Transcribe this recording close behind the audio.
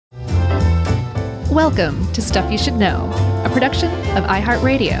Welcome to Stuff You Should Know, a production of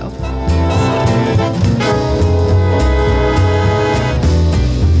iHeartRadio.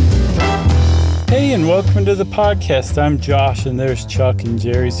 Hey, and welcome to the podcast. I'm Josh, and there's Chuck, and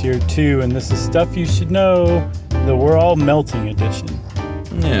Jerry's here too, and this is Stuff You Should Know, the We're All Melting edition.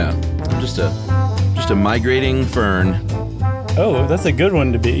 Yeah, I'm just a migrating fern. Oh, that's a good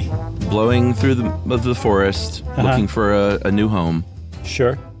one to be. Blowing through the forest, looking for a new home.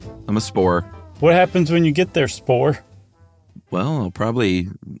 Sure. I'm a spore. What happens when you get there, spore? Well, I'll probably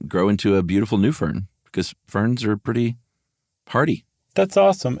grow into a beautiful new fern, because ferns are pretty hardy. That's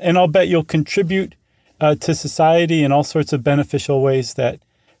awesome. And I'll bet you'll contribute to society in all sorts of beneficial ways that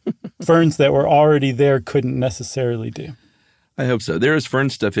ferns that were already there couldn't necessarily do. I hope so. There is fern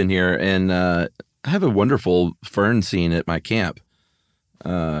stuff in here, and I have a wonderful fern scene at my camp.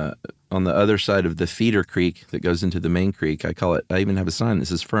 On the other side of the feeder creek that goes into the main creek, I even have a sign that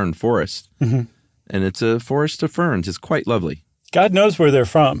says Fern Forest. Mm-hmm. And it's a forest of ferns. It's quite lovely. God knows where they're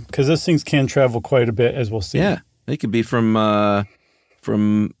from, because those things can travel quite a bit, as we'll see. Yeah, they could be from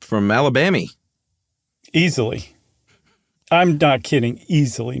Alabama. Easily. I'm not kidding.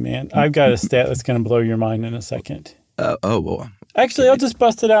 Easily, man. I've got a stat that's going to blow your mind in a second. Well. Actually, I'll just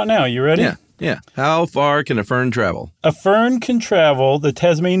bust it out now. You ready? Yeah. How far can a fern travel? A fern can travel, the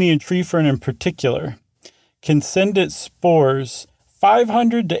Tasmanian tree fern in particular, can send its spores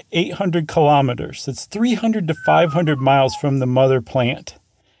 500 to 800 kilometers. That's 300 to 500 miles from the mother plant.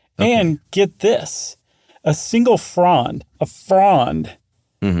 Okay. And get this, a single frond,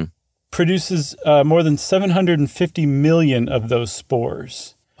 mm-hmm. produces more than 750 million of those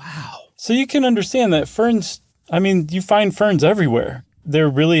spores. Wow. So you can understand that ferns, you find ferns everywhere. They're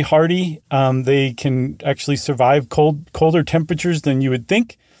really hardy. They can actually survive colder temperatures than you would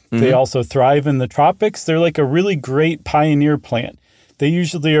think. Mm-hmm. They also thrive in the tropics. They're like a really great pioneer plant. They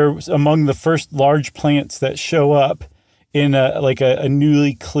usually are among the first large plants that show up in a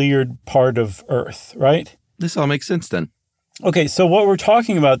newly cleared part of Earth, right? This all makes sense then. Okay, so what we're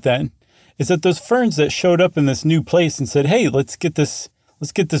talking about then is that those ferns that showed up in this new place and said, hey, let's get this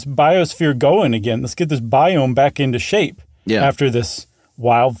biosphere going again. Let's get this biome back into shape after this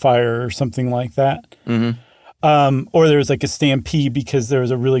wildfire or something like that. Mm-hmm. Or there was like a stampede because there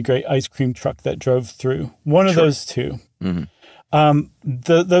was a really great ice cream truck that drove through. One of those two. Mm-hmm.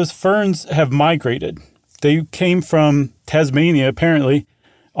 Those ferns have migrated. They came from Tasmania, apparently,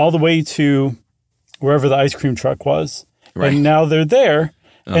 all the way to wherever the ice cream truck was. Right. And now they're there.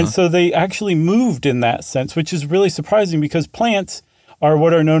 Uh-huh. And so they actually moved in that sense, which is really surprising because plants are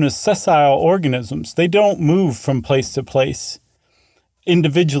what are known as sessile organisms. They don't move from place to place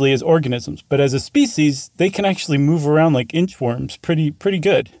individually as organisms, but as a species, they can actually move around like inchworms pretty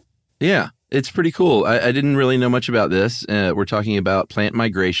good. Yeah, it's pretty cool. I didn't really know much about this. We're talking about plant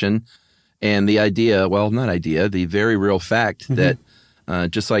migration and the the very real fact mm-hmm. that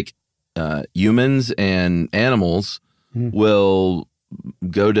just like humans and animals mm-hmm. will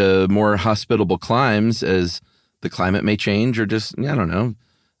go to more hospitable climes as the climate may change or just,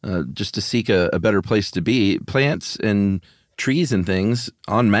 just to seek a better place to be. Plants and trees and things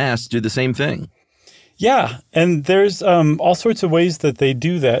en masse do the same thing. Yeah, and there's all sorts of ways that they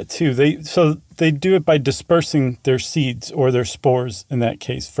do that too. They do it by dispersing their seeds or their spores in that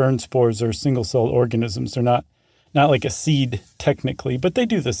case. Fern spores are single-celled organisms. They're not like a seed technically, but they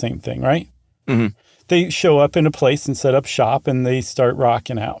do the same thing, right? Mm-hmm. They show up in a place and set up shop and they start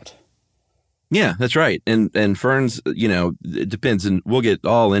rocking out. Yeah, that's right. And ferns, it depends, and we'll get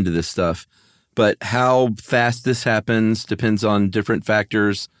all into this stuff, but how fast this happens depends on different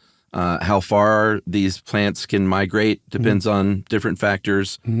factors. How far these plants can migrate depends mm-hmm. on different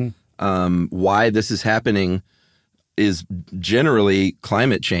factors. Mm-hmm. Why this is happening is generally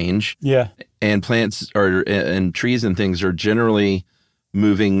climate change. Yeah. And plants and trees and things are generally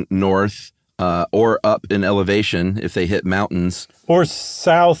moving north or up in elevation if they hit mountains. Or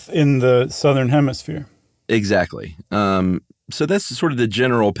south in the southern hemisphere. Exactly. So that's sort of the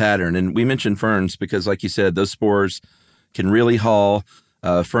general pattern. And we mentioned ferns because, like you said, those spores can really haul.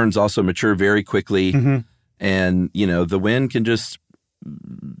 Ferns also mature very quickly. Mm-hmm. And, the wind can just...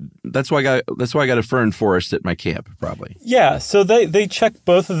 That's why I got a fern forest at my camp, probably. Yeah, so they check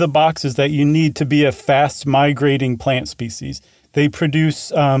both of the boxes that you need to be a fast migrating plant species. They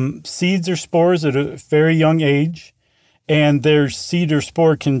produce seeds or spores at a very young age, and their seed or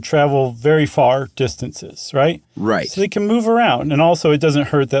spore can travel very far distances, right? Right. So they can move around, and also it doesn't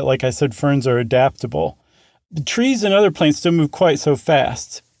hurt that, like I said, ferns are adaptable. The trees and other plants don't move quite so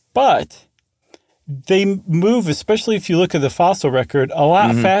fast, but they move, especially if you look at the fossil record, a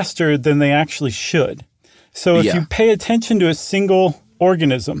lot mm-hmm. faster than they actually should. So if you pay attention to a single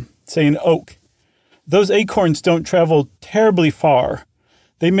organism, say an oak, those acorns don't travel terribly far.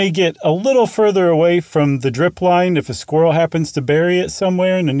 They may get a little further away from the drip line if a squirrel happens to bury it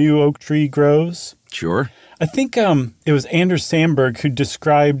somewhere and a new oak tree grows. Sure. I think it was Anders Sandberg who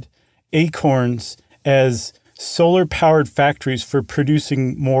described acorns as solar-powered factories for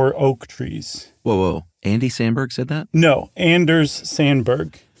producing more oak trees. Whoa. Andy Sandberg said that? No, Anders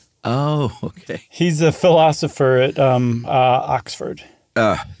Sandberg. Oh, okay. He's a philosopher at Oxford.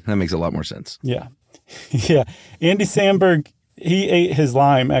 That makes a lot more sense. Yeah. Yeah. Andy Sandberg, he ate his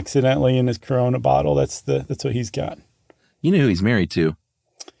lime accidentally in his Corona bottle. That's what he's got. You know who he's married to?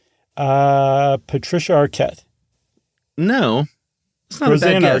 Patricia Arquette. No, it's not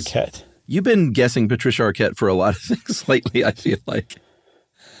Rosanna a bad guess. Arquette. You've been guessing Patricia Arquette for a lot of things lately, I feel like.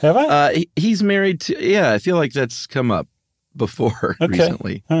 Have I? He's married to, I feel like that's come up before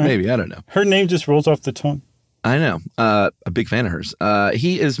recently. All right. Maybe, I don't know. Her name just rolls off the tongue. I know. A big fan of hers.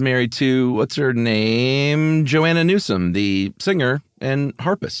 He is married to, what's her name? Joanna Newsom, the singer and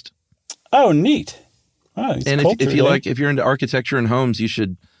harpist. Oh, neat. Oh, and if you're into architecture and homes, you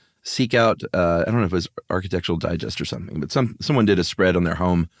should seek out, I don't know if it was Architectural Digest or something, but someone did a spread on their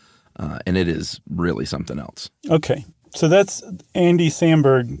home, and it is really something else. Okay. So that's Andy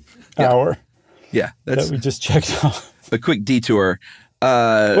Sandberg hour. Yeah. That we just checked off. A quick detour. Wait,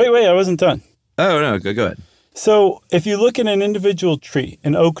 I wasn't done. Oh, no, go ahead. So if you look at an individual tree,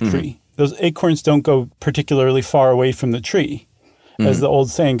 an oak tree, those acorns don't go particularly far away from the tree, as the old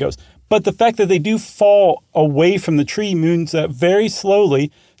saying goes. But the fact that they do fall away from the tree means that very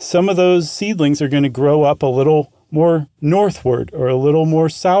slowly, some of those seedlings are going to grow up a little more northward or a little more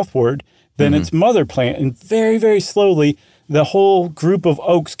southward than its mother plant. And very, very slowly, the whole group of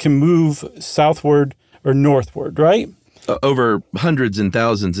oaks can move southward or northward, right? Over hundreds and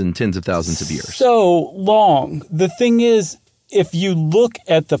thousands and tens of thousands of years. So long. The thing is, if you look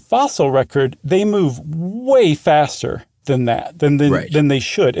at the fossil record, they move way faster than that, than they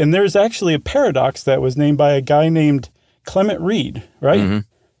should. And there's actually a paradox that was named by a guy named Clement Reed, right?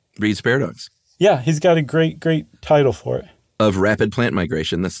 Reed's paradox. Yeah, he's got a great title for it. Of rapid plant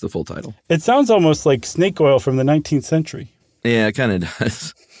migration. That's the full title. It sounds almost like snake oil from the 19th century. Yeah, it kind of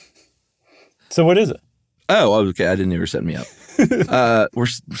does. So what is it? Oh, okay. I didn't ever set me up. We're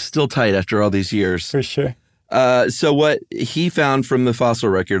still tight after all these years. For sure. So what he found from the fossil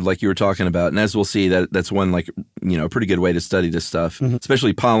record, like you were talking about, and as we'll see, that's one a pretty good way to study this stuff,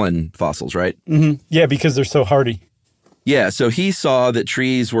 especially pollen fossils, right? Yeah, because they're so hardy. Yeah, so he saw that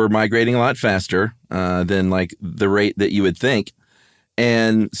trees were migrating a lot faster than like the rate that you would think.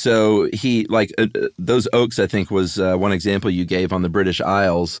 And so he, those oaks, I think, was one example you gave on the British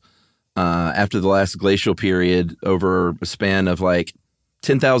Isles after the last glacial period over a span of like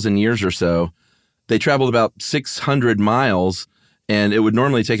 10,000 years or so. They traveled about 600 miles, and it would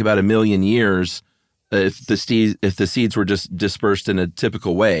normally take about 1 million years if the seeds were just dispersed in a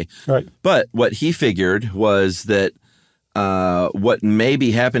typical way. Right. But what he figured was that what may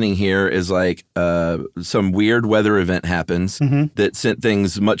be happening here is like some weird weather event happens that sent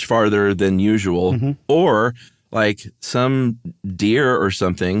things much farther than usual, or like some deer or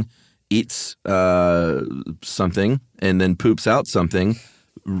something eats something and then poops out something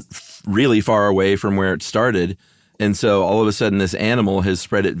really far away from where it started. And so all of a sudden this animal has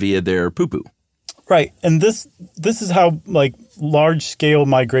spread it via their poo-poo. Right. And this is how like large scale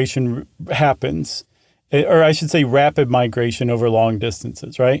migration happens. Or I should say rapid migration over long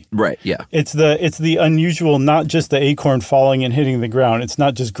distances, right? Right, yeah. It's the unusual, not just the acorn falling and hitting the ground. It's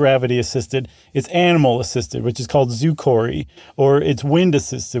not just gravity assisted. It's animal assisted, which is called zoochory, or it's wind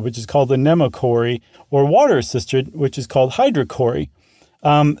assisted, which is called anemochory, or water assisted, which is called hydrochory.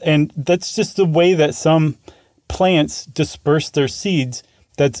 And that's just the way that some plants disperse their seeds.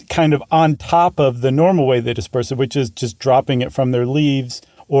 That's kind of on top of the normal way they disperse it, which is just dropping it from their leaves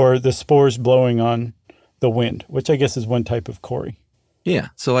or the spores blowing on the wind, which I guess is one type of chory. Yeah.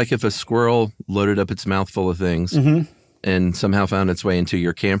 So like if a squirrel loaded up its mouth full of things and somehow found its way into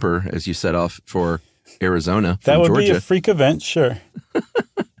your camper as you set off for Arizona from That would Georgia. be a freak event, sure.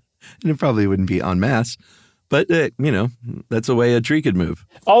 And it probably wouldn't be en masse, but that's a way a tree could move.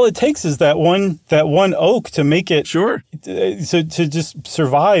 All it takes is that one oak to make it Sure. So to just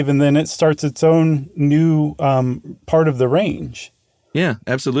survive, and then it starts its own new part of the range. Yeah,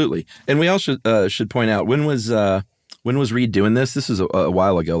 absolutely. And we also should point out, when was Reed doing this? This is a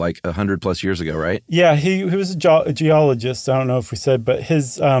while ago, like 100+ years ago, right? Yeah, he was a geologist. I don't know if we said, but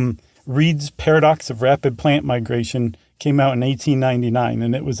his Reed's Paradox of Rapid Plant Migration came out in 1899,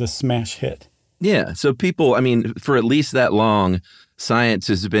 and it was a smash hit. Yeah. So people, for at least that long, science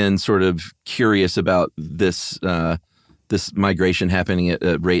has been sort of curious about this this migration happening at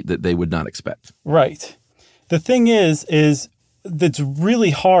a rate that they would not expect. Right. The thing is that's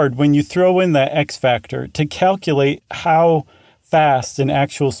really hard when you throw in that X factor to calculate how fast an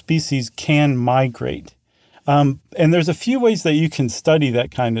actual species can migrate. And there's a few ways that you can study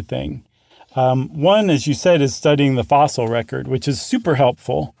that kind of thing. One, as you said, is studying the fossil record, which is super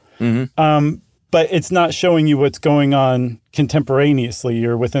helpful. But it's not showing you what's going on contemporaneously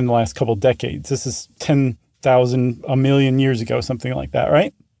or within the last couple decades. This is 10,000, a million years ago, something like that,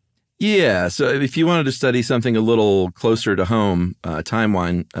 right? Yeah. So if you wanted to study something a little closer to home,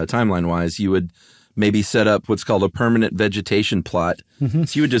 timeline-wise, you would maybe set up what's called a permanent vegetation plot.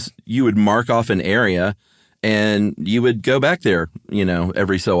 So you would mark off an area, and you would go back there,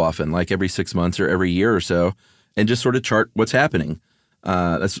 every so often, like every 6 months or every year or so, and just sort of chart what's happening.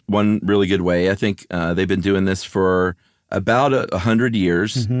 That's one really good way. I think they've been doing this for about 100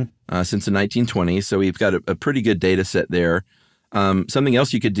 years, since the 1920s. So we've got a pretty good data set there. Something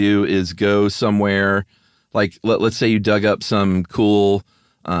else you could do is go somewhere, like let's say you dug up some cool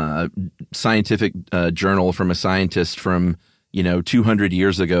scientific journal from a scientist from 200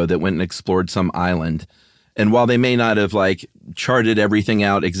 years ago that went and explored some island. And while they may not have charted everything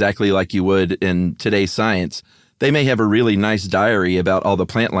out exactly like you would in today's science, they may have a really nice diary about all the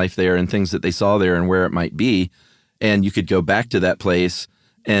plant life there and things that they saw there and where it might be. And you could go back to that place,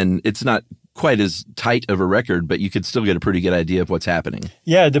 and it's not quite as tight of a record, but you could still get a pretty good idea of what's happening.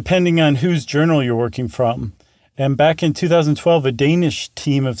 Yeah, depending on whose journal you're working from. And back in 2012, a Danish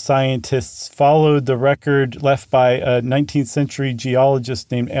team of scientists followed the record left by a 19th century geologist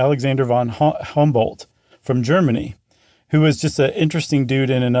named Alexander von Humboldt from Germany, who was just an interesting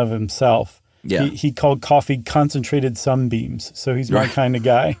dude in and of himself. Yeah. He called coffee concentrated sunbeams, so he's my kind of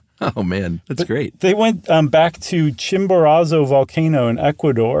guy. Oh, man, that's great. They went back to Chimborazo volcano in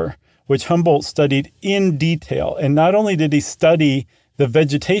Ecuador, which Humboldt studied in detail. And not only did he study the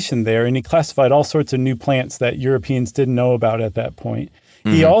vegetation there, and he classified all sorts of new plants that Europeans didn't know about at that point,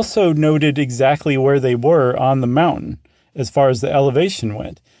 he also noted exactly where they were on the mountain as far as the elevation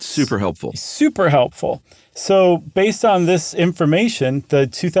went. Super helpful. Super helpful. So based on this information, the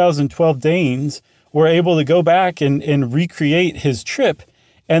 2012 Danes were able to go back and recreate his trip,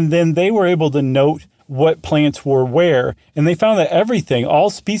 and then they were able to note what plants were where, and they found that everything, all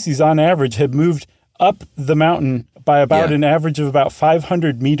species on average, had moved up the mountain by about an average of about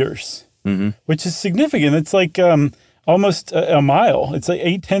 500 meters, which is significant. It's like almost a mile. It's like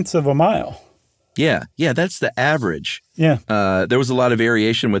 0.8 of a mile. Yeah, that's the average. Yeah. There was a lot of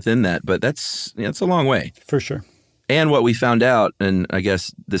variation within that, but that's a long way. For sure. And what we found out, and I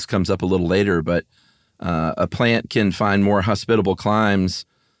guess this comes up a little later, but a plant can find more hospitable climes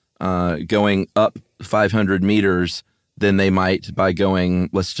going up 500 meters than they might by going,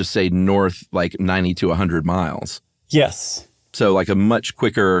 let's just say, north like 90 to 100 miles. Yes. So like a much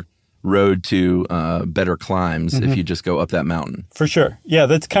quicker road to better climbs if you just go up that mountain. For sure. Yeah,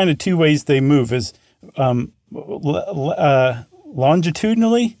 that's kind of two ways they move is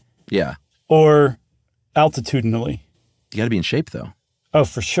longitudinally or altitudinally. You got to be in shape, though. Oh,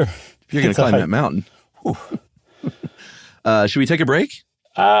 for sure. If you're going to climb that mountain. Should we take a break?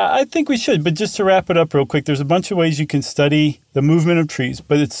 I think we should, but just to wrap it up real quick, there's a bunch of ways you can study the movement of trees,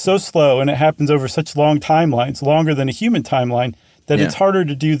 but it's so slow and it happens over such long timelines, longer than a human timeline, that it's harder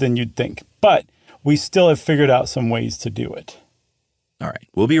to do than you'd think. But we still have figured out some ways to do it. All right.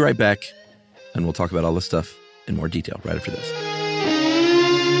 We'll be right back, and we'll talk about all this stuff in more detail right after this.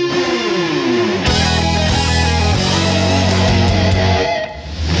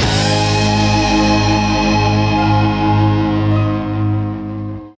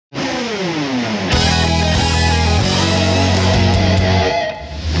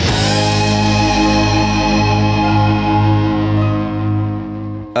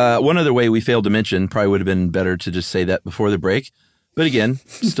 One other way we failed to mention, probably would have been better to just say that before the break. But again,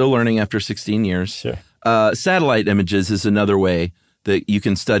 still learning after 16 years. Sure. Satellite images is another way that you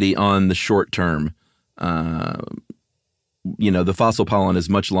can study on the short term. The fossil pollen is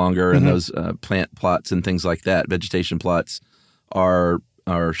much longer, and those plant plots and things like that, vegetation plots, are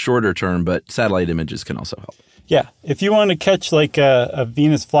shorter term, but satellite images can also help. Yeah. If you want to catch like a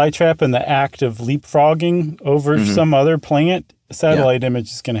Venus flytrap in the act of leapfrogging over some other plant, a satellite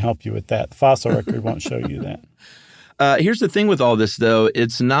image is going to help you with that. The fossil record won't show you that. Here's the thing with all this, though.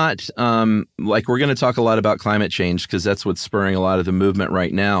 It's not like we're going to talk a lot about climate change because that's what's spurring a lot of the movement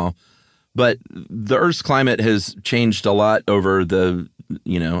right now. But the Earth's climate has changed a lot over the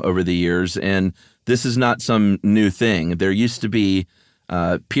years, and this is not some new thing. There used to be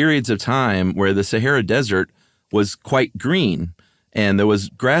periods of time where the Sahara Desert was quite green, and there was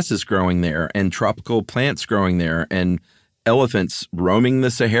grasses growing there and tropical plants growing there, and elephants roaming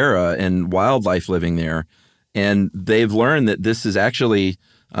the Sahara and wildlife living there. And they've learned that this is actually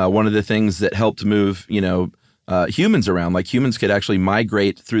one of the things that helped move, humans around. Like humans could actually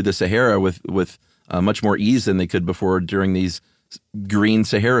migrate through the Sahara with much more ease than they could before during these green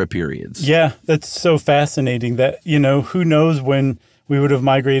Sahara periods. Yeah, that's so fascinating that, who knows when we would have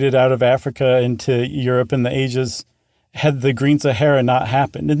migrated out of Africa into Europe in the ages had the green Sahara not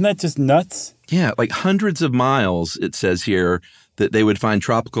happened. Isn't that just nuts? Yeah, like hundreds of miles, it says here, that they would find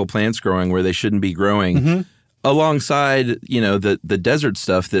tropical plants growing where they shouldn't be growing alongside, the desert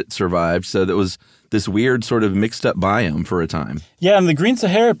stuff that survived. So that was this weird sort of mixed up biome for a time. Yeah, in the Green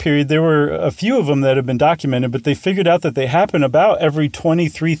Sahara period, there were a few of them that have been documented, but they figured out that they happen about every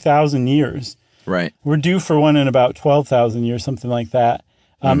 23,000 years. Right. We're due for one in about 12,000 years, something like that.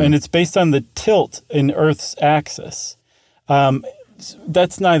 And it's based on the tilt in Earth's axis.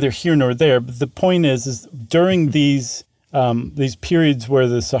 That's neither here nor there, but the point is during these periods where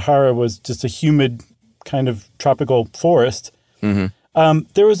the Sahara was just a humid kind of tropical forest,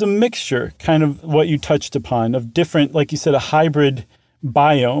 there was a mixture, kind of what you touched upon, of different, like you said, a hybrid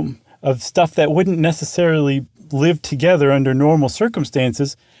biome of stuff that wouldn't necessarily live together under normal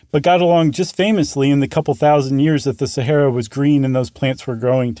circumstances, but got along just famously in the couple thousand years that the Sahara was green and those plants were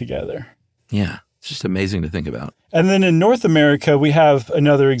growing together. Yeah, it's just amazing to think about. And then in North America, we have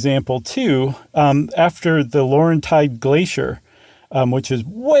another example too. After the Laurentide Glacier, which is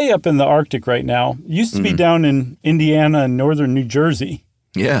way up in the Arctic right now, used to be down in Indiana and northern New Jersey.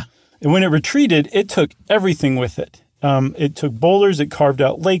 Yeah. And when it retreated, it took everything with it. It took boulders, it carved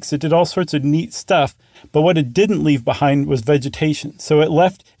out lakes, it did all sorts of neat stuff. But what it didn't leave behind was vegetation. So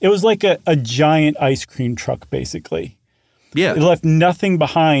it was like a giant ice cream truck, basically. Yeah. It left nothing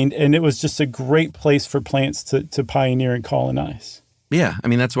behind, and it was just a great place for plants to pioneer and colonize. Yeah. I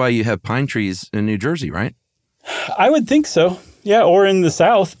mean, that's why you have pine trees in New Jersey, right? I would think so. Yeah, or in the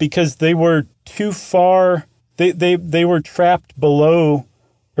South, because they were too far. They were trapped below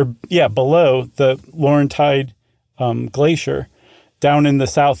the Laurentide Glacier down in the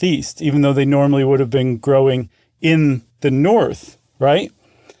southeast, even though they normally would have been growing in the north, right?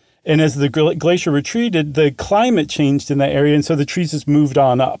 And as the glacier retreated, the climate changed in that area, and so the trees just moved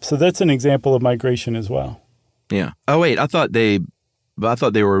on up. So that's an example of migration as well. Yeah. Oh wait, I thought it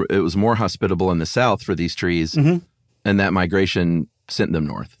was more hospitable in the south for these trees, and that migration sent them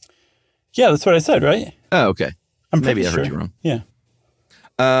north. Yeah, that's what I said, right? Oh, okay. Maybe I heard you wrong. Yeah.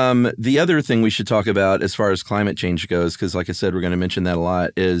 The other thing we should talk about as far as climate change goes, because like I said, we're going to mention that a lot,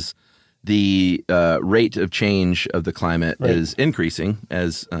 is the rate of change of the climate is increasing,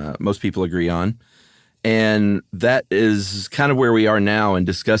 as most people agree on. And that is kind of where we are now in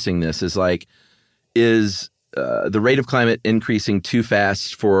discussing this, is the rate of climate increasing too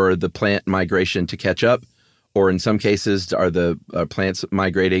fast for the plant migration to catch up? Or in some cases, are the plants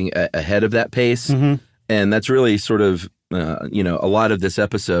migrating ahead of that pace? And that's really sort of, a lot of this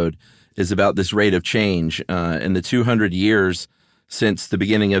episode is about this rate of change. In the 200 years since the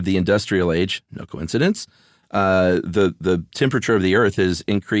beginning of the industrial age, no coincidence, the temperature of the Earth has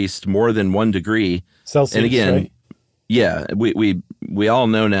increased more than 1 degree. Celsius, and again, right? Yeah, we all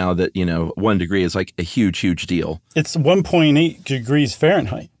know now that, 1 degree is like a huge, huge deal. It's 1.8 degrees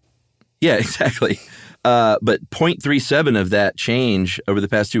Fahrenheit. Yeah, exactly. But 0.37 of that change over the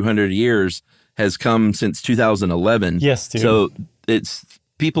past 200 years has come since 2011. Yes, dude. So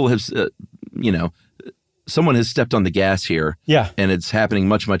people have, someone has stepped on the gas here. Yeah. And it's happening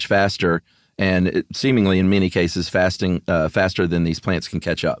much, much faster. And seemingly, in many cases, faster than these plants can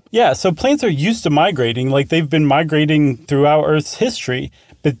catch up. Yeah, so plants are used to migrating, like they've been migrating throughout Earth's history,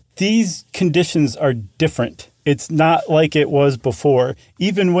 but these conditions are different. It's not like it was before,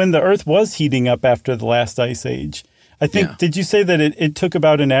 even when the Earth was heating up after the last ice age. I think, Did you say that it took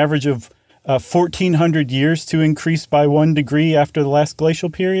about an average of 1,400 years to increase by 1 degree after the last glacial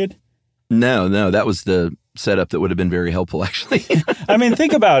period? No, that was the setup that would have been very helpful, actually. I mean,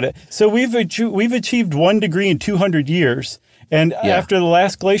 think about it. So we've achieved 1 degree in 200 years, and after the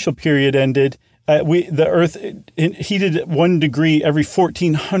last glacial period ended, the Earth heated 1 degree every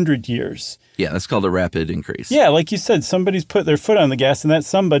 1,400 years. Yeah, that's called a rapid increase. Yeah, like you said, somebody's put their foot on the gas, and that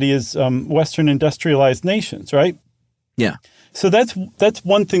somebody is Western industrialized nations, right? Yeah. So that's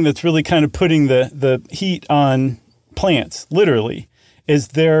one thing that's really kind of putting the heat on plants, literally, is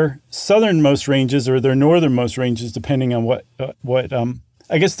their southernmost ranges or their northernmost ranges, depending on what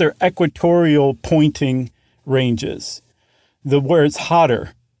I guess their equatorial pointing ranges, where it's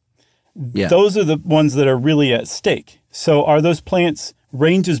hotter. Yeah. Those are the ones that are really at stake. So are those plants'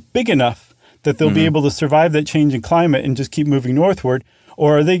 ranges big enough that they'll be able to survive that change in climate and just keep moving northward?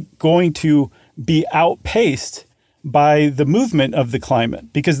 Or are they going to be outpaced by the movement of the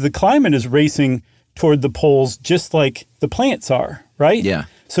climate, because the climate is racing toward the poles just like the plants are, right? Yeah.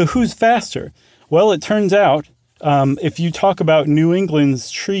 So who's faster? Well, it turns out if you talk about New England's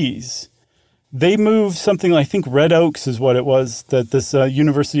trees, they move something, I think red oaks is what it was that this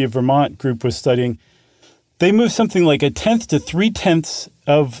University of Vermont group was studying. They move something like 1/10 to 3/10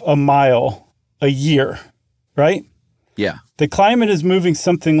 of a mile a year, right? Yeah. The climate is moving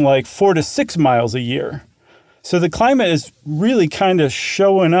something like 4 to 6 miles a year. So the climate is really kind of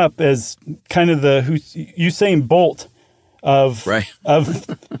showing up as kind of the Usain Bolt of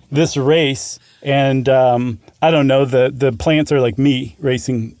this race. And I don't know, the plants are like me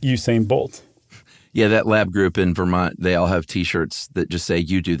racing Usain Bolt. Yeah, that lab group in Vermont, they all have T-shirts that just say,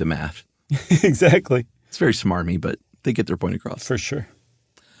 "You do the math." Exactly. It's very smarmy, but they get their point across. For sure.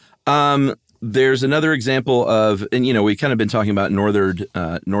 There's another example of, and we've kind of been talking about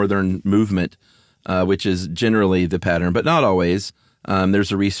northern movement, which is generally the pattern, but not always.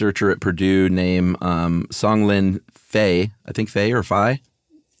 There's a researcher at Purdue named Songlin Fei. I think Fei or Phi?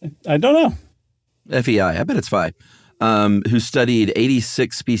 I don't know. Fei. I bet it's Phi. Who studied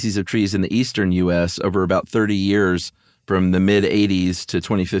 86 species of trees in the eastern U.S. over about 30 years from the mid-'80s to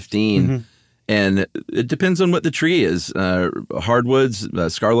 2015. Mm-hmm. And it depends on what the tree is. Hardwoods,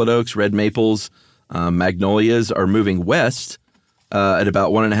 scarlet oaks, red maples, magnolias are moving west at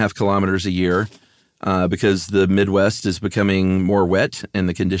about 1.5 kilometers a year because the Midwest is becoming more wet and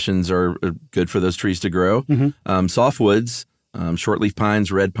the conditions are good for those trees to grow. Mm-hmm. Softwoods, shortleaf pines,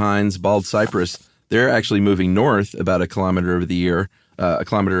 red pines, bald cypress, they're actually moving north about 1 kilometer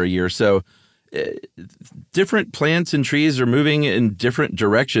a year. So different plants and trees are moving in different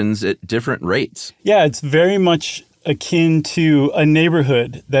directions at different rates. Yeah, it's very much akin to a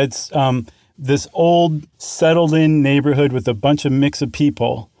neighborhood that's this old settled-in neighborhood with a bunch of mix of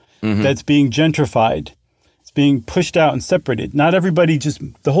people mm-hmm. that's being gentrified. It's being pushed out and separated. Not everybody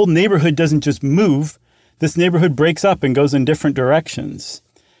the whole neighborhood doesn't just move. This neighborhood breaks up and goes in different directions.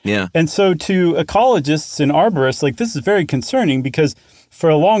 Yeah. And so to ecologists and arborists, this is very concerning because for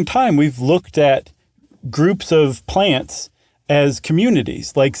a long time we've looked at groups of plants as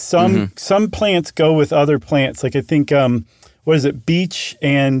communities. Some plants go with other plants. I think, what is it, beech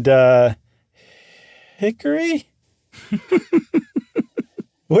and hickory?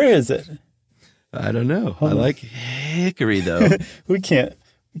 Where is it? I don't know. I like hickory though. We can't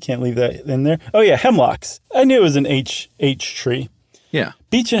leave that in there. Oh yeah, hemlocks. I knew it was an H tree. Yeah.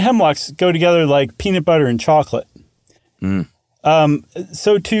 Beech and hemlocks go together like peanut butter and chocolate. Mm.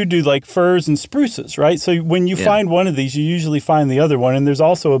 So too do firs and spruces, right? So when you find one of these, you usually find the other one. And there's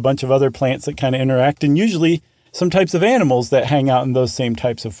also a bunch of other plants that kind of interact, and usually some types of animals that hang out in those same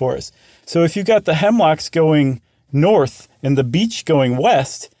types of forests. So if you've got the hemlocks going north and the beech going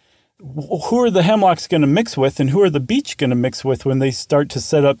west, who are the hemlocks going to mix with and who are the beech going to mix with when they start to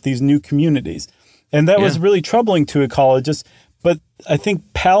set up these new communities? And that was really troubling to ecologists. But I think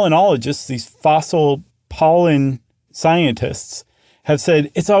palynologists, these fossil pollen scientists, have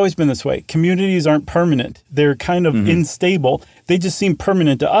said it's always been this way. Communities aren't permanent. They're kind of unstable. They just seem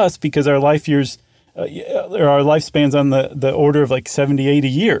permanent to us because our life years, our lifespan's on the order of 70, 80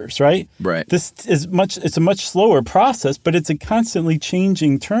 years, right? Right. It's a much slower process, but it's a constantly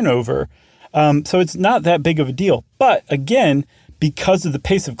changing turnover. So it's not that big of a deal. But again, because of the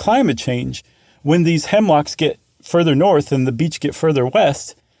pace of climate change, when these hemlocks get further north and the beech get further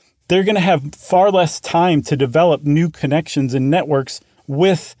west, they're going to have far less time to develop new connections and networks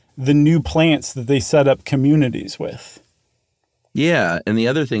with the new plants that they set up communities with. Yeah. And the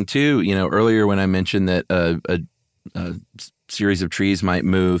other thing too, earlier when I mentioned that a series of trees might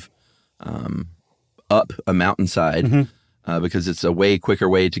move up a mountainside because it's a way quicker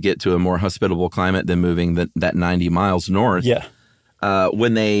way to get to a more hospitable climate than moving that 90 miles north. Yeah.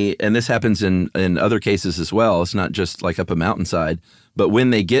 And this happens in other cases as well, it's not just up a mountainside, but when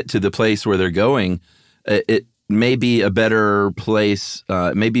they get to the place where they're going, it may be a better place,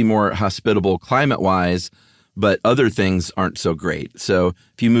 may be more hospitable climate-wise, but other things aren't so great. So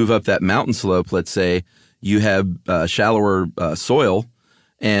if you move up that mountain slope, let's say, you have shallower soil,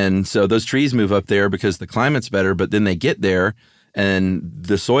 and so those trees move up there because the climate's better, but then they get there and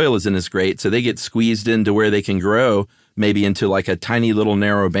the soil isn't as great, so they get squeezed into where they can grow, maybe into a tiny little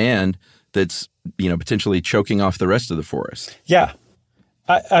narrow band that's, potentially choking off the rest of the forest. Yeah.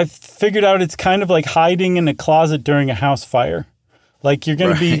 I've figured out it's kind of like hiding in a closet during a house fire. You're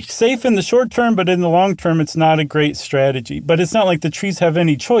going to be safe in the short term, but in the long term, it's not a great strategy. But it's not like the trees have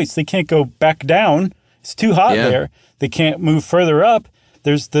any choice. They can't go back down. It's too hot there. They can't move further up.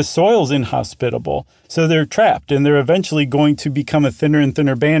 The soil's inhospitable. So they're trapped, and they're eventually going to become a thinner and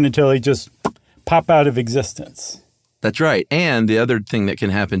thinner band until they just pop out of existence. That's right. And the other thing that can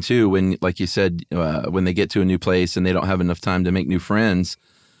happen too, when, like you said, when they get to a new place and they don't have enough time to make new friends,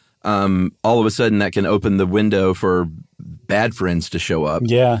 all of a sudden that can open the window for bad friends to show up.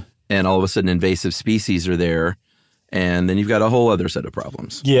 Yeah. And all of a sudden invasive species are there. And then you've got a whole other set of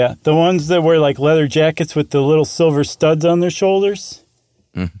problems. Yeah. The ones that wear like leather jackets with the little silver studs on their shoulders.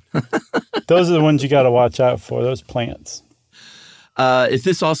 Those are the ones you got to watch out for, those plants. If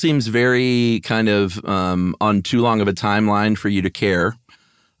this all seems very kind of on too long of a timeline for you to care,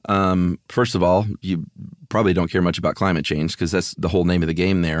 first of all, you probably don't care much about climate change because that's the whole name of the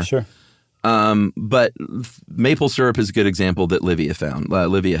game there. Sure. But maple syrup is a good example that Livia found.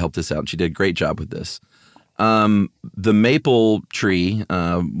 Livia helped us out, and she did a great job with this. The maple tree,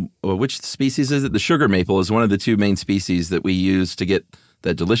 which species is it? The sugar maple is one of the two main species that we use to get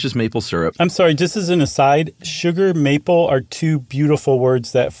that delicious maple syrup. I'm sorry, just as an aside, sugar maple are two beautiful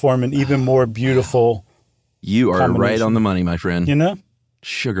words that form an even more beautiful You are right on the money, my friend. You know?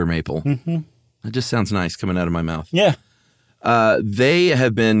 Sugar maple. Mm-hmm. That just sounds nice coming out of my mouth. Yeah. They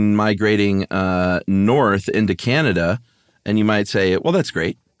have been migrating north into Canada, and you might say, well, that's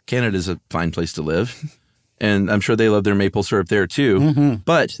great. Canada's a fine place to live. And I'm sure they love their maple syrup there too. Mm-hmm.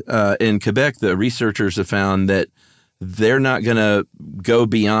 But in Quebec, the researchers have found that they're not going to go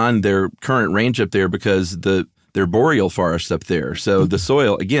beyond their current range up there because they're boreal forest up there. So the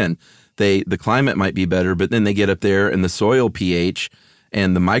soil, again, the climate might be better, but then they get up there and the soil pH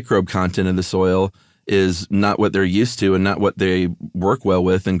and the microbe content of the soil is not what they're used to and not what they work well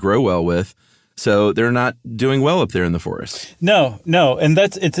with and grow well with. So they're not doing well up there in the forest. No. And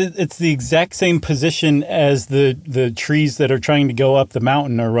it's the exact same position as the trees that are trying to go up the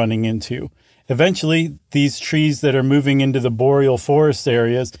mountain are running into. Eventually, these trees that are moving into the boreal forest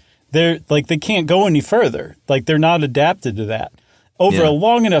areas, they can't go any further. Like, they're not adapted to that. Over a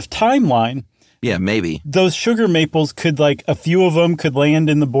long enough timeline, yeah, maybe those sugar maples could, like, a few of them could land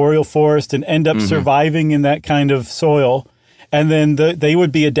in the boreal forest and end up surviving in that kind of soil. And then they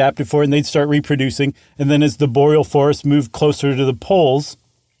would be adapted for it, and they'd start reproducing. And then as the boreal forest moved closer to the poles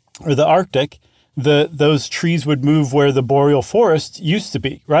or the Arctic, those trees would move where the boreal forest used to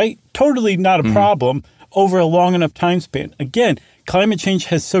be, right? Totally not a problem over a long enough time span. Again, climate change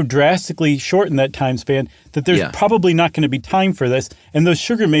has so drastically shortened that time span that there's probably not going to be time for this. And those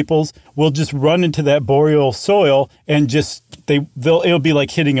sugar maples will just run into that boreal soil and just it'll be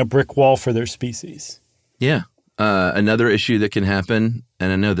like hitting a brick wall for their species. Yeah. Another issue that can happen,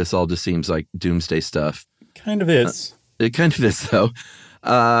 and I know this all just seems like doomsday stuff. Kind of is. It kind of is, though.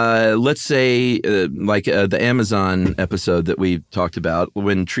 Let's say the Amazon episode that we talked about,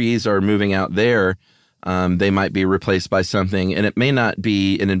 when trees are moving out there, they might be replaced by something, and it may not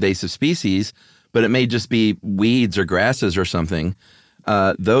be an invasive species, but it may just be weeds or grasses or something.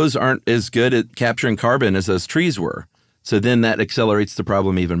 Those aren't as good at capturing carbon as those trees were. So then that accelerates the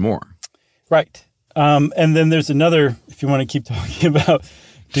problem even more. Right. And then there's another, if you want to keep talking about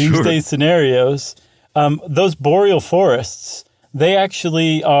doomsday scenarios, those boreal forests, they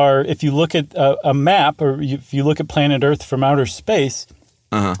actually are, if you look at a map or if you look at planet Earth from outer space,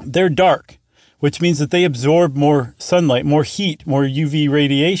 they're dark, which means that they absorb more sunlight, more heat, more UV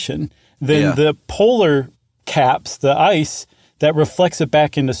radiation than the polar caps, the ice, that reflects it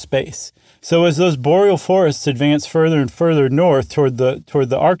back into space. So as those boreal forests advance further and further north toward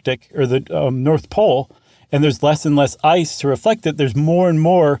the Arctic or the North Pole, and there's less and less ice to reflect it, there's more and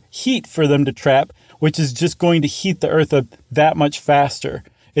more heat for them to trap, which is just going to heat the Earth up that much faster.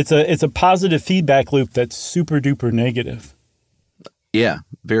 It's a positive feedback loop that's super duper negative. Yeah,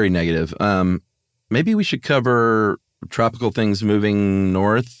 very negative. Maybe we should cover tropical things moving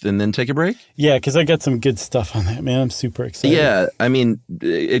north and then take a break? Yeah, because I got some good stuff on that, man. I'm super excited. Yeah, I mean,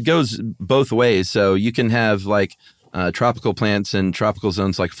 it goes both ways. So you can have like tropical plants in tropical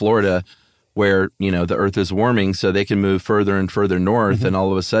zones like Florida where, the earth is warming, so they can move further and further north. And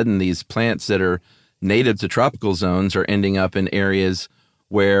all of a sudden, these plants that are native to tropical zones are ending up in areas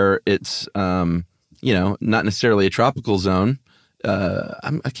where it's, not necessarily a tropical zone.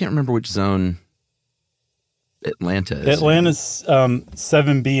 I can't remember which zone Atlanta is. Atlanta's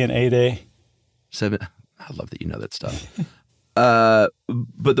 7B and 8A. 7. I love that you know that stuff.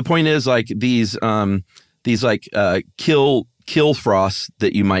 But the point is, like these kill frosts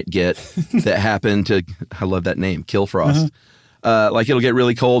that you might get that happen to. I love that name, kill frost. Like it'll get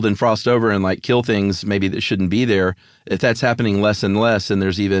really cold and frost over and like kill things maybe that shouldn't be there. If that's happening less and less, and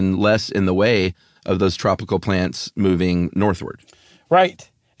there's even less in the way of those tropical plants moving northward. Right,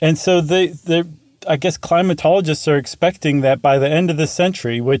 and so I guess climatologists are expecting that by the end of the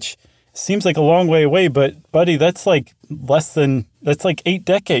century, which seems like a long way away, but buddy, that's like 8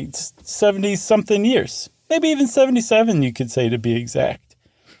 decades, 70-something years. maybe even 77, you could say, to be exact.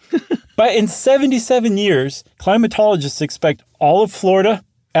 But in 77 years, climatologists expect all of Florida,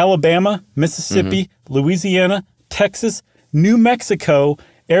 Alabama, Mississippi, Louisiana, Texas, New Mexico,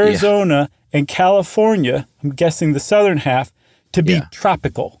 Arizona, and California, I'm guessing the southern half, to be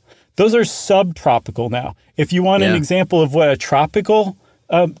tropical. Those are subtropical now. If you want an example of what a tropical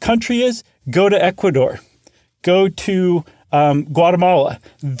country is, go to Ecuador. Go to Guatemala.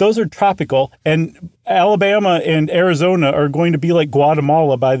 Those are tropical, and Alabama and Arizona are going to be like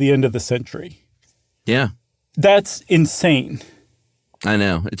Guatemala by the end of the century. Yeah. That's insane. I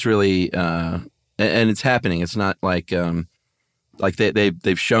know. It's really, and it's happening. It's not like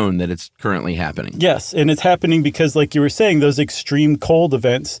they've shown that it's currently happening. Yes, and it's happening because, like you were saying, those extreme cold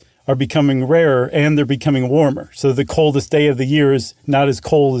events are becoming rarer and they're becoming warmer. So the coldest day of the year is not as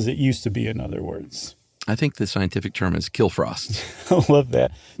cold as it used to be, in other words. I think the scientific term is killfrost. I love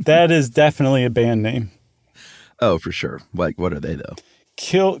that. That is definitely a band name. Oh, for sure. Like, what are they, though?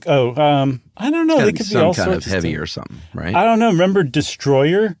 I don't know. They could be all some kind of sorts heavy of or something, right? I don't know. Remember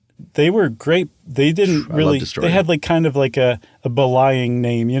Destroyer? They were great. They didn't really, they had like kind of like a belying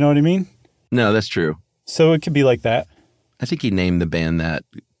name. You know what I mean? No, that's true. So it could be like that. I think he named the band that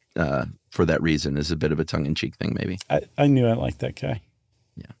for that reason, as a bit of a tongue-in-cheek thing, maybe. I knew I liked that guy.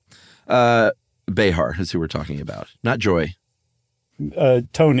 Yeah. Behar is who we're talking about, not Joy.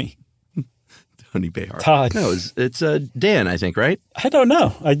 Tony. Tony Behar. Todd. No, it's Dan, I think, right? I don't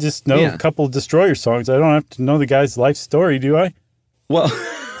know. I just know a couple of Destroyer songs. I don't have to know the guy's life story, do I? Well,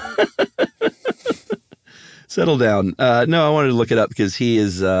 settle down. No, I wanted to look it up because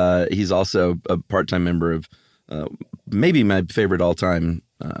he's also a part-time member of maybe my favorite all-time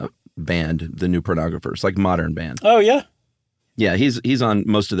band, the New Pornographers, like modern band. Oh, yeah? Yeah, he's on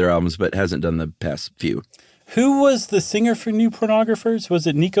most of their albums, but hasn't done the past few. Who was the singer for New Pornographers? Was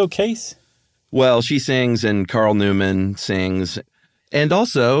it Nico Case? Well, she sings, and Carl Newman sings, and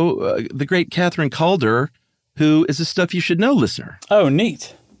also the great Catherine Calder, who is a Stuff You Should Know listener. Oh,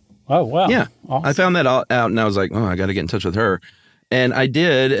 neat. Oh, wow. Yeah, awesome. I found that out, and I was like, oh, I got to get in touch with her. And I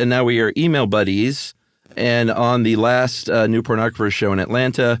did, and now we are email buddies. And on the last New Pornographers show in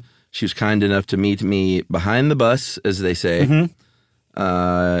Atlanta, she was kind enough to meet me behind the bus, as they say, in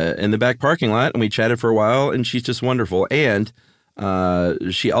the back parking lot, and we chatted for a while, and she's just wonderful. And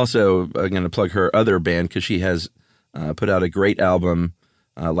she also, I'm going to plug her other band, because she has put out a great album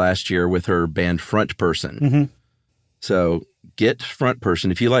last year with her band Front Person. So get Front Person.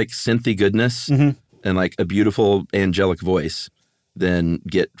 If you like synthy goodness and like a beautiful angelic voice, then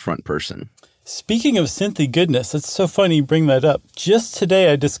get Front Person. Speaking of synthy goodness, it's so funny you bring that up. Just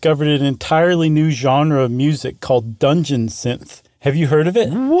today, I discovered an entirely new genre of music called dungeon synth. Have you heard of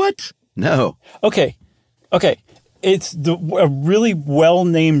it? What? No. Okay. It's a really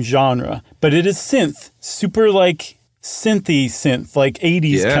well-named genre, but it is synth. Super like synthy synth, like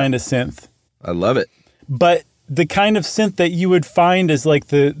 80s kind of synth. I love it. But the kind of synth that you would find is like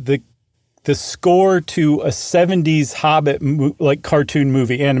the score to a 70s Hobbit like cartoon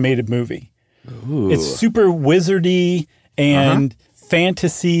movie, animated movie. Ooh. It's super wizardy and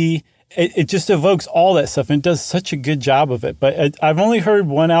fantasy. It just evokes all that stuff, and it does such a good job of it. But I've only heard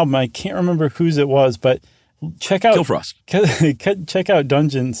one album. I can't remember whose it was, but check out Killfrost. Check out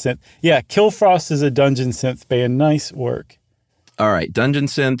Dungeon Synth. Yeah, Killfrost is a Dungeon Synth band. Nice work. All right, Dungeon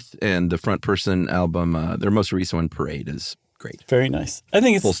Synth and the Front Person album, their most recent one, Parade, is great. Very nice. I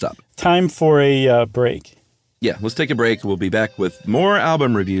think it's full stop. Time for a break. Yeah, let's take a break. We'll be back with more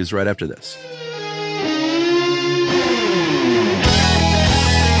album reviews right after this.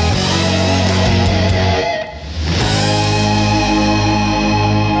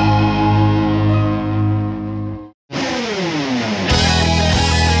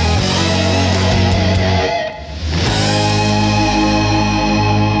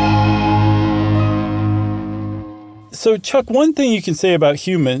 So, Chuck, one thing you can say about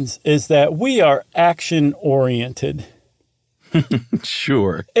humans is that we are action-oriented.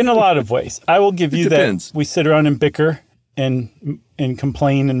 Sure. In a lot of ways. I will give you depends. that we sit around and bicker and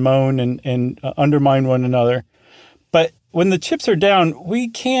complain and moan and undermine one another. But when the chips are down, we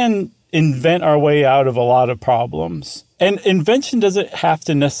can invent our way out of a lot of problems. And invention doesn't have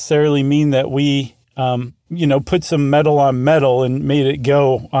to necessarily mean that we, put some metal on metal and made it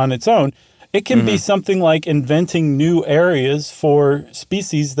go on its own. It can be something like inventing new areas for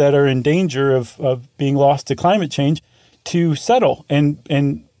species that are in danger of being lost to climate change to settle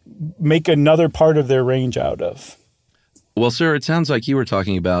and make another part of their range out of. Well, sir, it sounds like you were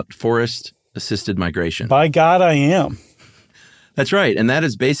talking about forest-assisted migration. By God, I am. That's right. And that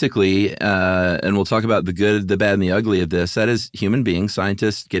is basically, and we'll talk about the good, the bad, and the ugly of this, that is human beings,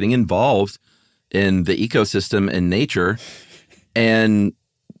 scientists getting involved in the ecosystem and nature and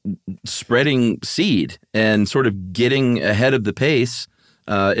spreading seed and sort of getting ahead of the pace.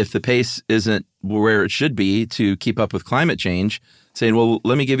 If the pace isn't where it should be to keep up with climate change, saying, well,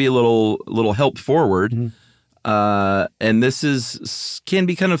 let me give you a little help forward. And this can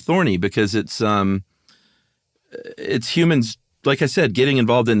be kind of thorny because it's humans, like I said, getting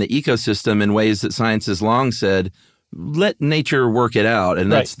involved in the ecosystem in ways that science has long said, let nature work it out.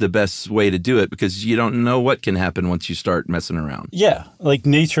 And that's the best way to do it because you don't know what can happen once you start messing around. Yeah, like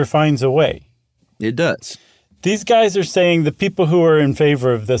nature finds a way. It does. These guys are saying, the people who are in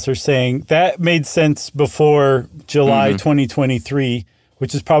favor of this are saying that made sense before July 2023,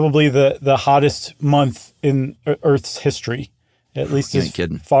 which is probably the hottest month in Earth's history, at least as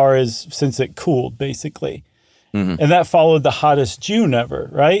far as since it cooled, basically. And that followed the hottest June ever,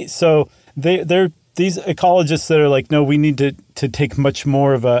 right? So they're these ecologists that are like, no, we need to take much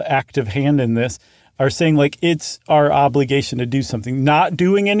more of an active hand in this, are saying like it's our obligation to do something. Not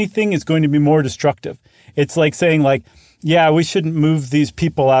doing anything is going to be more destructive. It's like saying like, yeah, we shouldn't move these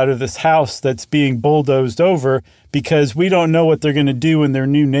people out of this house that's being bulldozed over because we don't know what they're going to do in their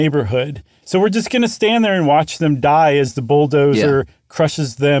new neighborhood. So we're just going to stand there and watch them die as the bulldozer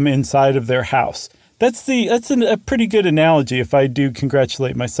crushes them inside of their house. That's a pretty good analogy, if I do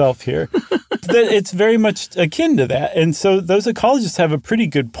congratulate myself here. It's very much akin to that. And so those ecologists have a pretty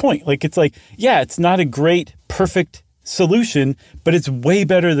good point. Like, it's like, yeah, it's not a great, perfect solution, but it's way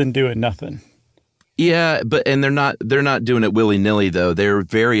better than doing nothing. Yeah, and they're not doing it willy-nilly, though. They're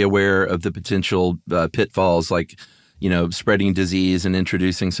very aware of the potential pitfalls, like, spreading disease and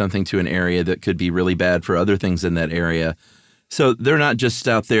introducing something to an area that could be really bad for other things in that area. So they're not just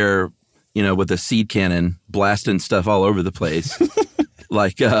out there, with a seed cannon blasting stuff all over the place,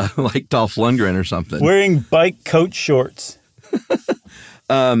 like Dolph Lundgren or something. Wearing bike coat shorts.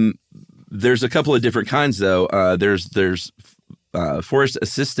 There's a couple of different kinds, though. There's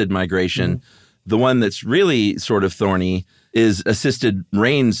forest-assisted migration. The one that's really sort of thorny is assisted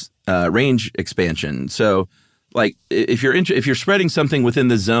range expansion. So, like, if you're spreading something within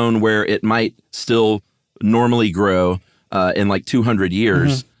the zone where it might still normally grow in like 200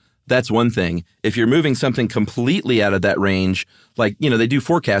 years, that's one thing. If you're moving something completely out of that range, like, they do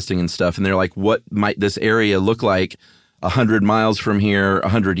forecasting and stuff, and they're like, what might this area look like 100 miles from here,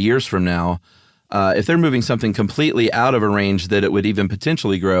 100 years from now? If they're moving something completely out of a range that it would even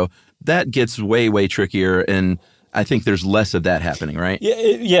potentially grow, that gets way, way trickier. And I think there's less of that happening, right? Yeah,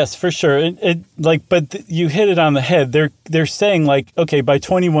 yes, for sure. But you hit it on the head. They're saying like, okay, by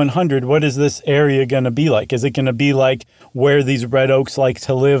 2100, what is this area going to be like? Is it going to be like where these red oaks like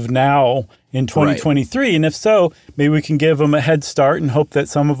to live now in 2023? Right. And if so, maybe we can give them a head start and hope that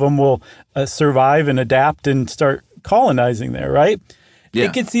some of them will survive and adapt and start colonizing there, right? Yeah.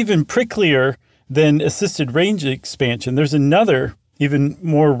 It gets even pricklier than assisted range expansion. There's another even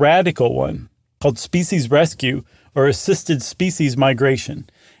more radical one called species rescue or assisted species migration.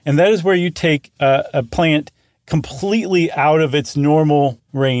 And that is where you take a plant completely out of its normal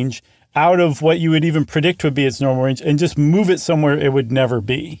range, out of what you would even predict would be its normal range, and just move it somewhere it would never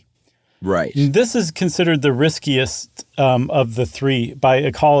be. Right. And this is considered the riskiest of the three by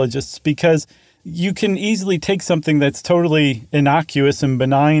ecologists because you can easily take something that's totally innocuous and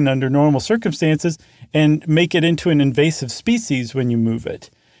benign under normal circumstances and make it into an invasive species when you move it.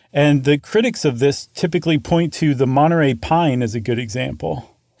 And the critics of this typically point to the Monterey pine as a good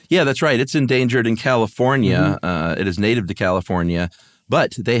example. Yeah, that's right. It's endangered in California. It is native to California,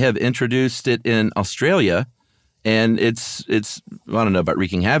 but they have introduced it in Australia, and it's I don't know about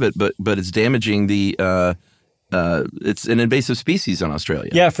wreaking havoc, but it's damaging the it's an invasive species in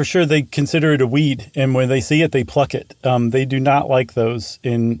Australia. Yeah, for sure. They consider it a weed, and when they see it, they pluck it. They do not like those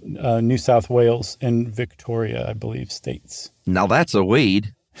in New South Wales and Victoria, I believe, states. Now that's a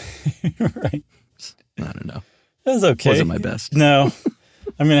weed. Right. I don't know. That was okay. Wasn't my best. No,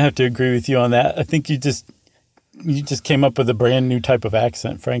 I'm going to have to agree with you on that. I think you just came up with a brand new type of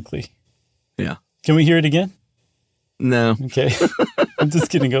accent, frankly. Yeah. Can we hear it again? No. Okay. I'm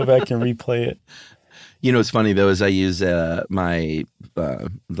just going to go back and replay it. What's funny, though, is I use the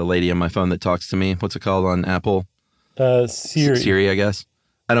lady on my phone that talks to me. What's it called on Apple? Siri. Siri, I guess.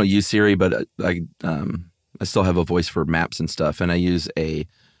 I don't use Siri, but I still have a voice for maps and stuff. And I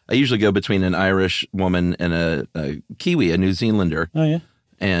usually go between an Irish woman and a Kiwi, a New Zealander. Oh, yeah.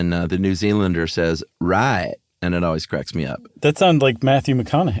 And the New Zealander says, right. And it always cracks me up. That sounds like Matthew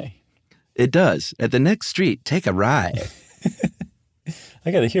McConaughey. It does. At the next street, take a ride.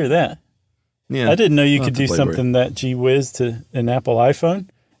 I got to hear that. Yeah, I didn't know you could do something that gee whiz to an Apple iPhone.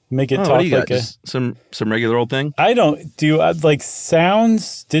 Make it talk what do you like got? Just some regular old thing? I don't do like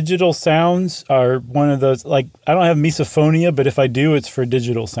sounds. Digital sounds are one of those. Like I don't have misophonia, but if I do, it's for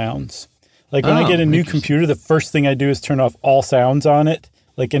digital sounds. Like when I get a new computer, the first thing I do is turn off all sounds on it.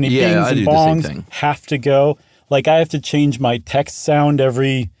 Like any bings and bongs have to go. Like I have to change my text sound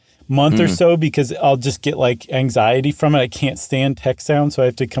every month or so because I'll just get like anxiety from it. I can't stand text sound, so I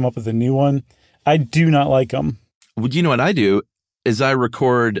have to come up with a new one. I do not like them. Well, you know what I do is I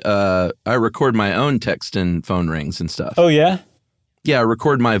record my own text and phone rings and stuff. Oh yeah? Yeah, I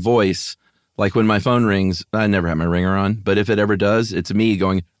record my voice. Like when my phone rings, I never have my ringer on, but if it ever does, it's me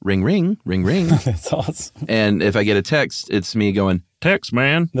going ring, ring, ring, ring. That's awesome. And if I get a text, it's me going, text,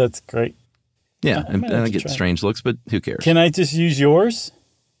 man. That's great. Yeah, and I get strange looks, but who cares? Can I just use yours?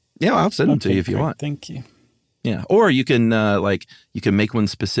 Yeah, I'll send them to you if you want. Thank you. Yeah, or you can you can make one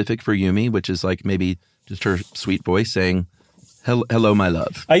specific for Yumi, which is like maybe just her sweet voice saying, hello, my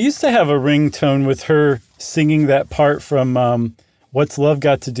love. I used to have a ringtone with her singing that part from What's Love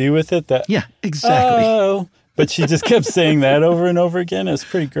Got to Do with It? Yeah, exactly. Oh, but she just kept saying that over and over again. It was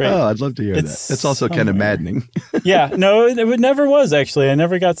pretty great. Oh, I'd love to hear that. It's also kind of maddening. Yeah, no, it never was, actually. I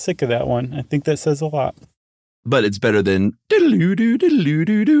never got sick of that one. I think that says a lot. But it's better than diddle-oo-doo,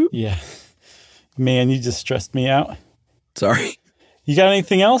 diddle-oo-doo-doo. Yeah. Man, you just stressed me out. Sorry. You got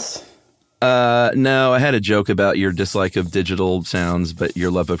anything else? No, I had a joke about your dislike of digital sounds, but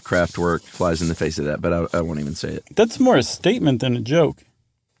your love of craft work flies in the face of that, but I won't even say it. That's more a statement than a joke.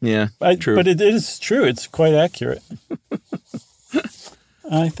 Yeah, true. But it is true. It's quite accurate.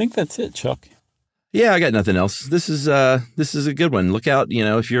 I think that's it, Chuck. Yeah, I got nothing else. This is a good one. Look out,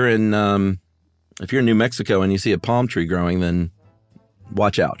 if you're in New Mexico and you see a palm tree growing, then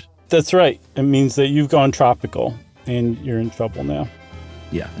watch out. That's right. It means that you've gone tropical and you're in trouble now.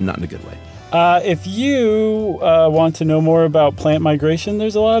 Yeah, not in a good way. If you want to know more about plant migration,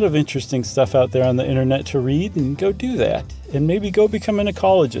 there's a lot of interesting stuff out there on the internet to read, and go do that. And maybe go become an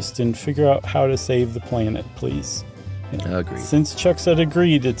ecologist and figure out how to save the planet, please. Agreed. Since Chuck said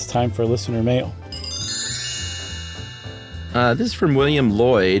agreed, it's time for listener mail. This is from William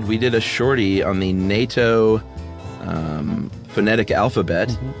Lloyd. We did a shorty on the NATO phonetic alphabet.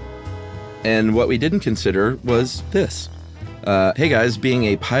 Mm-hmm. And what we didn't consider was this. Hey guys, being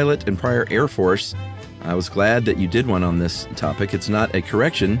a pilot in prior Air Force, I was glad that you did one on this topic. It's not a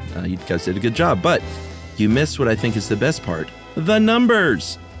correction. You guys did a good job, but you missed what I think is the best part. The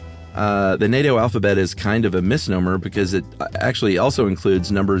numbers. The NATO alphabet is kind of a misnomer because it actually also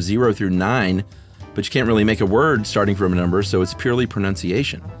includes numbers 0 through 9, but you can't really make a word starting from a number, so it's purely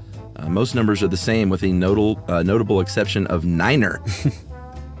pronunciation. Most numbers are the same with the notable exception of niner.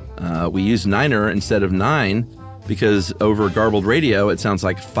 We use niner instead of 9 because over garbled radio it sounds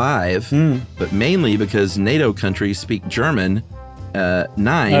like 5, but mainly because NATO countries speak German. 9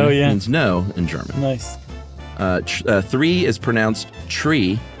 means no in German. Nice. 3 is pronounced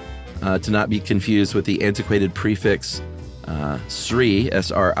tree, to not be confused with the antiquated prefix sri,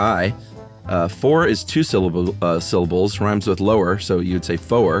 S-R-I. 4 is 2 syllables, rhymes with lower, so you would say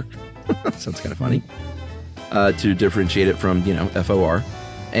four. Sounds kind of funny. To differentiate it from, F-O-R.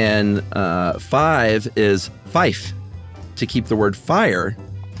 And 5 is fife, to keep the word fire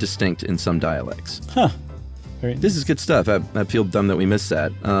distinct in some dialects. Huh. This is good stuff. I feel dumb that we missed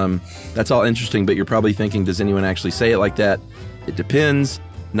that. That's all interesting, but you're probably thinking, does anyone actually say it like that? It depends.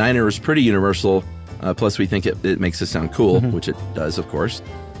 Niner is pretty universal, plus we think it makes us sound cool, which it does, of course.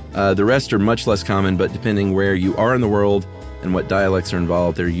 The rest are much less common, but depending where you are in the world and what dialects are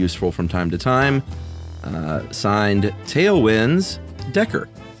involved, they're useful from time to time. Signed, Tailwinds, Decker.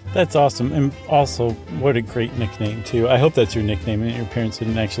 That's awesome. And also, what a great nickname, too. I hope that's your nickname and your parents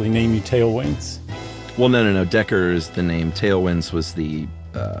didn't actually name you Tailwinds. Well, no. Decker is the name. Tailwinds was the...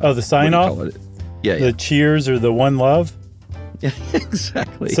 the sign-off? Yeah. The cheers or the one love? Yeah,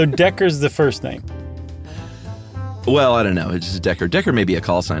 exactly. So Decker's the first name. Well, I don't know. It's just Decker. Decker may be a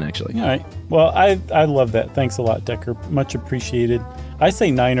call sign, actually. All right. Well, I love that. Thanks a lot, Decker. Much appreciated. I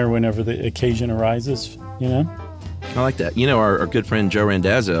say niner whenever the occasion arises, I like that. Our good friend Joe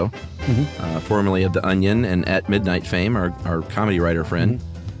Randazzo, formerly of The Onion and At Midnight fame, our comedy writer friend,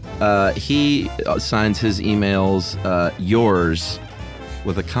 he signs his emails yours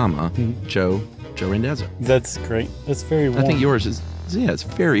with a comma, Joe Randazzo. That's great. That's very warm. I think yours is, it's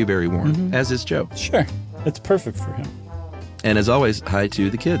very, very warm, as is Joe. Sure. That's perfect for him. And as always, hi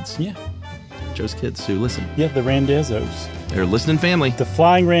to the kids. Yeah. Joe's kids who listen. Yeah, the Randazzos. They're a listening family. The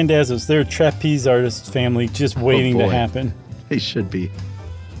Flying Randazzos. They're a trapeze artist family just waiting to happen. They should be.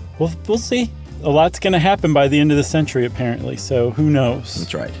 Well, we'll see. A lot's going to happen by the end of the century, apparently, so who knows?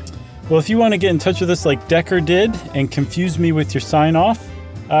 That's right. Well, if you want to get in touch with us like Decker did and confuse me with your sign-off,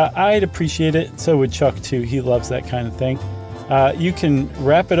 I'd appreciate it. So would Chuck, too. He loves that kind of thing. You can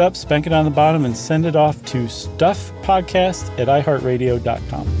wrap it up, spank it on the bottom, and send it off to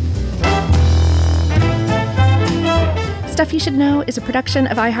stuffpodcast@iheartradio.com. Stuff You Should Know is a production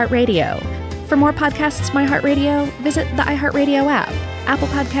of iHeartRadio. For more podcasts from iHeartRadio, visit the iHeartRadio app, Apple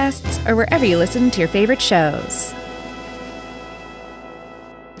Podcasts, or wherever you listen to your favorite shows.